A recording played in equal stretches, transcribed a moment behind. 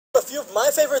few of my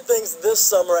favorite things this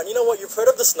summer, and you know what, you've heard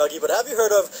of the Snuggie, but have you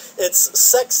heard of its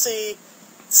sexy,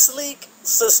 sleek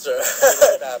sister?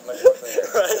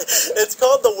 Right? It's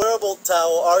called the Wearable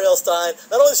towel. Ariel Stein,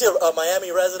 not only is he a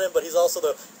Miami resident, but he's also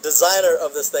the designer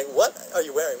of this thing. What are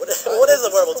you wearing? What is a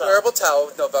wearable towel? Wearable towel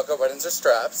with no Velcro buttons or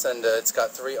straps, and it's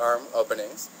got 3 arm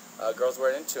openings. Girls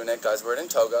wear it in tunic, guys wear it in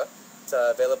toga. It's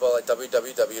available at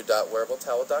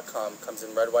www.wearabletowel.com. Comes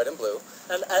in red, white, and blue.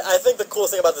 And I think the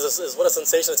coolest thing about this is what a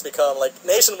sensation it's become. Like,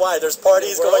 nationwide, there's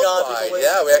parties going on.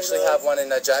 Yeah, we actually have one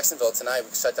in Jacksonville tonight. We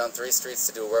shut down 3 streets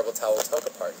to do a wearable towel toga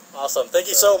party. Awesome. Thank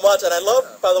you so much. And I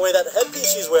love, by the way, that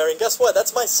headpiece she's wearing. Guess what?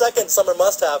 That's my second summer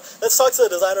must-have. Let's talk to the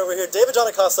designer over here, David John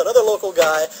Acosta, another local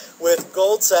guy with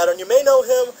Gold Saturn. You may know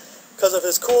him because of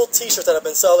his cool T-shirts that have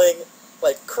been selling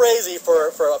like crazy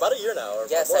for about a year now. Or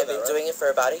yes, I've been doing it for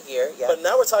about a year, yeah. But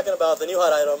now we're talking about the new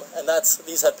hot item, and that's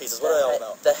these headpieces. What are they all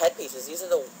about? The headpieces. These are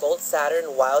the Gold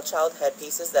Saturn Wild Child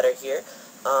headpieces that are here.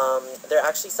 They're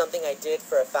actually something I did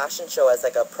for a fashion show as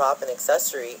like a prop and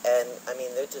accessory, and I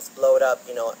mean, they just blowed up.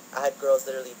 You know, I had girls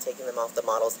literally taking them off the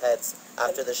models' heads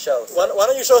after the show. So. Why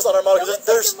don't you show us on our model? Because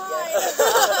there's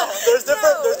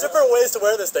different ways to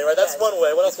wear this thing, right? That's one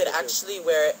way. What else? You could actually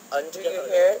wear it under your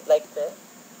hair like this.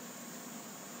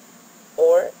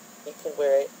 Or you can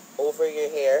wear it over your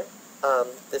hair.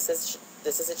 This is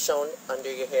it shown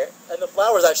under your hair. And the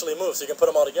flowers actually move, so you can put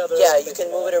them all together. Yeah, you can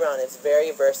move it around. It's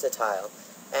very versatile.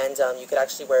 And you could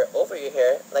actually wear it over your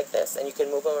hair like this, and you can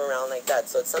move them around like that.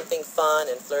 So it's something fun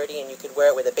and flirty, and you could wear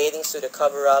it with a bathing suit to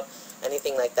cover up,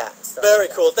 anything like that. Very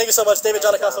cool. Thank you so much, David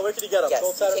John Acosta. Where can you get them? Yes,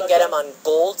 you can get them on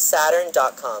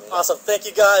goldsaturn.com. Awesome. Thank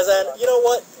you, guys. And you know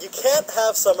what? You can't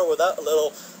have summer without a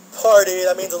little party.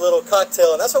 That means a little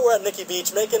cocktail, and that's why we're at Nikki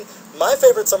Beach making my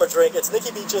favorite summer drink. It's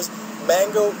Nikki Beach's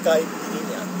mango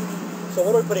caipirinha. So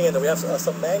what are we putting in there? We have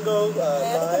some mango,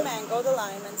 the mango, the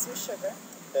lime, and some sugar.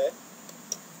 Okay.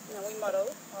 And then we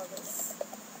muddle all this.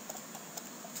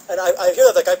 And I hear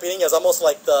that the caipirinha is almost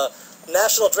like the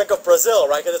national drink of Brazil,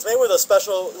 right? Because it's made with a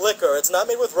special liquor. It's not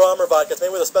made with rum or vodka. It's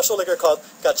made with a special liquor called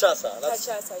cachaça. That's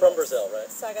from Brazil, right?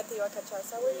 Sagativa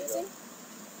cachaça we're using.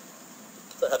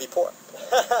 It's a heavy pour.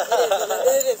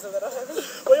 It is a little heavy.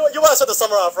 Well, you want to start the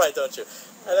summer off right, don't you?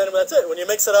 And then that's it. When you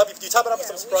mix it up, you top it up with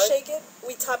some Sprite. We shake it,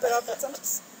 we top it off with some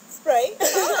Sprite.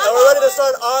 And we're ready to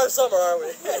start our summer, aren't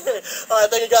we? All right,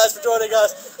 thank you guys for joining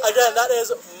us. Again, those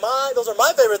are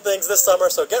my favorite things this summer,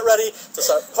 so get ready to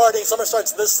start partying. Summer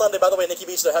starts this Sunday. By the way, Nikki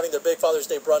Beach, they're having their big Father's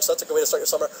Day brunch, so that's a good way to start your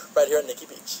summer right here at Nikki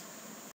Beach.